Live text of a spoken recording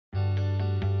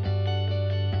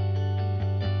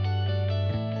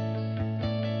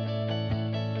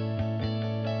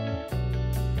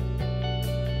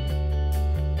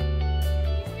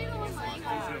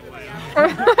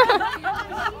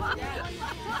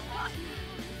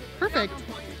Perfect.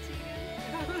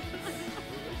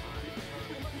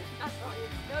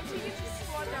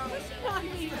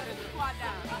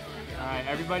 Alright,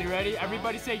 everybody ready?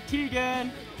 Everybody say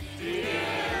Tegan!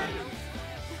 Tegan!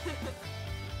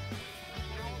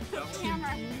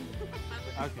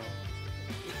 Okay.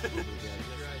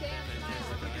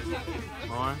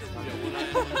 More?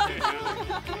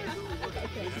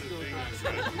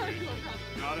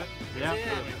 Got it? Yeah.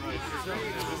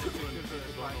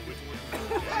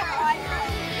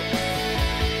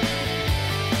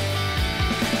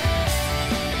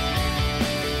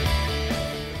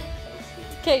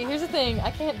 Okay, here's the thing. I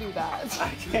can't do that. I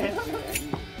can't.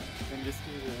 Then just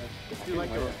do like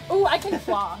a... Oh, I can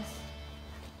floss.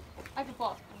 I can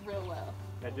floss real well.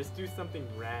 Yeah, just do something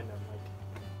random,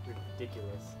 like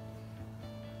ridiculous.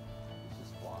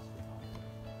 Just floss.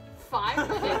 5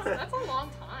 minutes? That's a long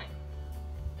time.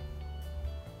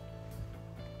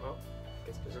 Well, I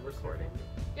guess there's a recording.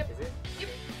 Yep. Is it? Yep.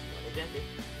 Evidently.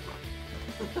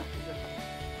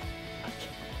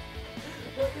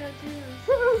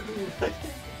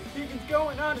 Tegan's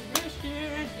going on his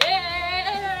mission!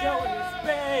 Yeah! Going to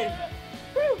Spain!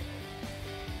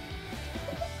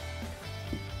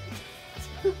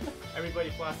 Woo! Everybody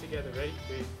floss together. Ready?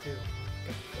 3, 2,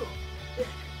 go.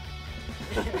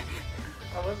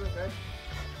 I wasn't ready.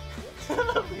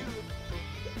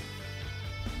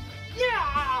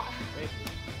 Yeah! Thank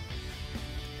you.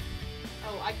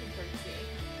 Oh, I can curtsy.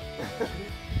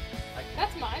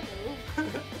 That's my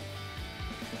move.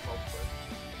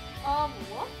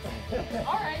 What?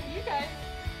 Alright, you guys.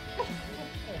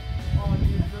 Oh, dude,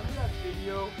 remember that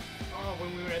video? Oh, when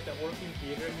we were at the Orpheum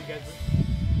Theater and you guys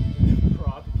were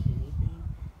prop bikini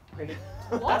thing?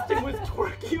 And that thing was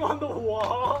twerking on the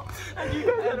wall, and you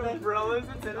guys had umbrellas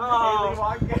instead of Haley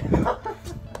walking.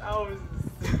 That was.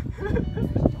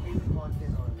 Haley walked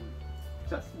in on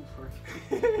Justin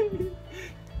twerking.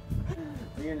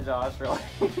 Me and Josh were like,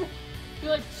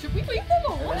 You're like, should we leave them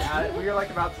alone? we were like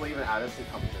about to leave, and Addison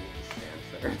comes in and just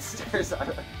stands there and stares at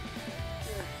us.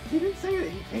 He didn't say that.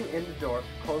 He came in the door,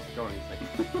 closed the door, and he's like,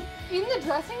 In the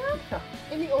dressing room? Yeah.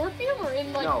 In the Orpheum or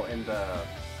in like no, in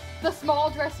the small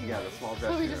dressing room? yeah, the small So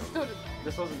dressing we room. just stood in there.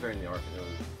 This wasn't during the Orpheum. It was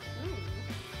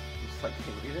just like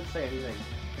he didn't say anything.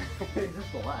 He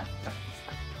just left.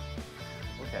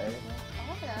 Okay.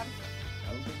 Oh, yeah.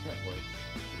 I don't think that was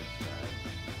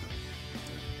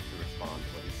to respond to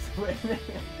what he's saying.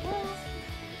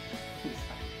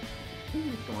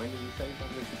 He's going to say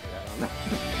something. I don't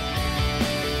know.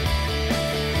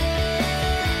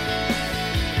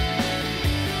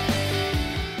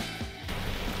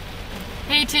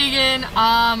 Hey Tegan,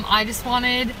 I just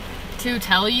wanted to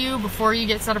tell you before you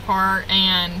get set apart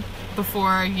and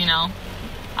before, you know,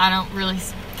 I don't really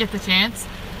get the chance,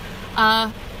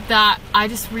 that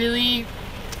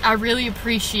I really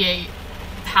appreciate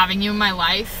having you in my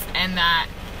life, and that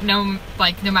no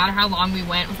matter how long we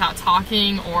went without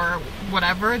talking or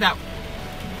whatever, that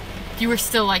you were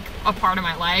still like a part of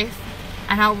my life,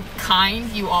 and how kind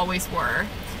you always were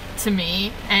to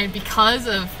me, and because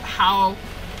of how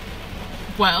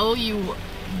well you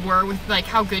were with, like,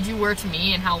 how good you were to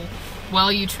me and how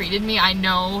well you treated me, I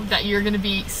know that you're gonna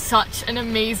be such an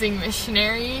amazing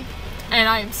missionary, and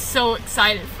I'm so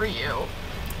excited for you,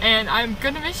 and I'm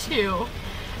gonna miss you,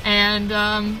 and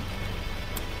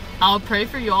I'll pray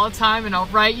for you all the time, and I'll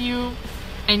write you,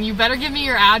 and you better give me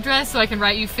your address so I can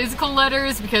write you physical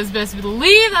letters, because best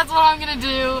believe that's what I'm gonna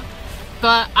do.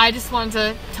 But I just wanted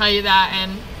to tell you that,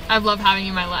 and I love having you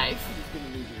in my life.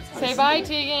 Say bye,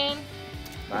 Tegan.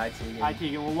 Bye, Tegan. Hi,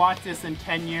 Tegan. We'll watch this in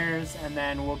 10 years, and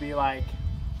then we'll be like,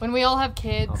 When we all have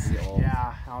kids, I'll be old.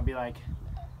 yeah, I'll be like,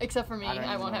 except for me, I don't I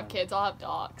even won't know. have kids, I'll have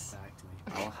dogs.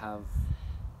 exactly. I'll have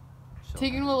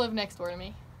Tegan will live next door to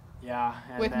me Yeah,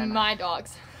 and with then my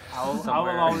dogs. I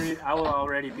will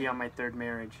already be on my 3rd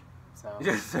marriage. So.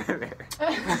 Just marriage.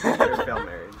 Failed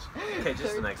marriage. Okay,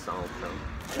 just the next song film.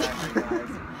 Exactly, guys.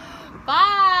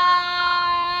 Bye!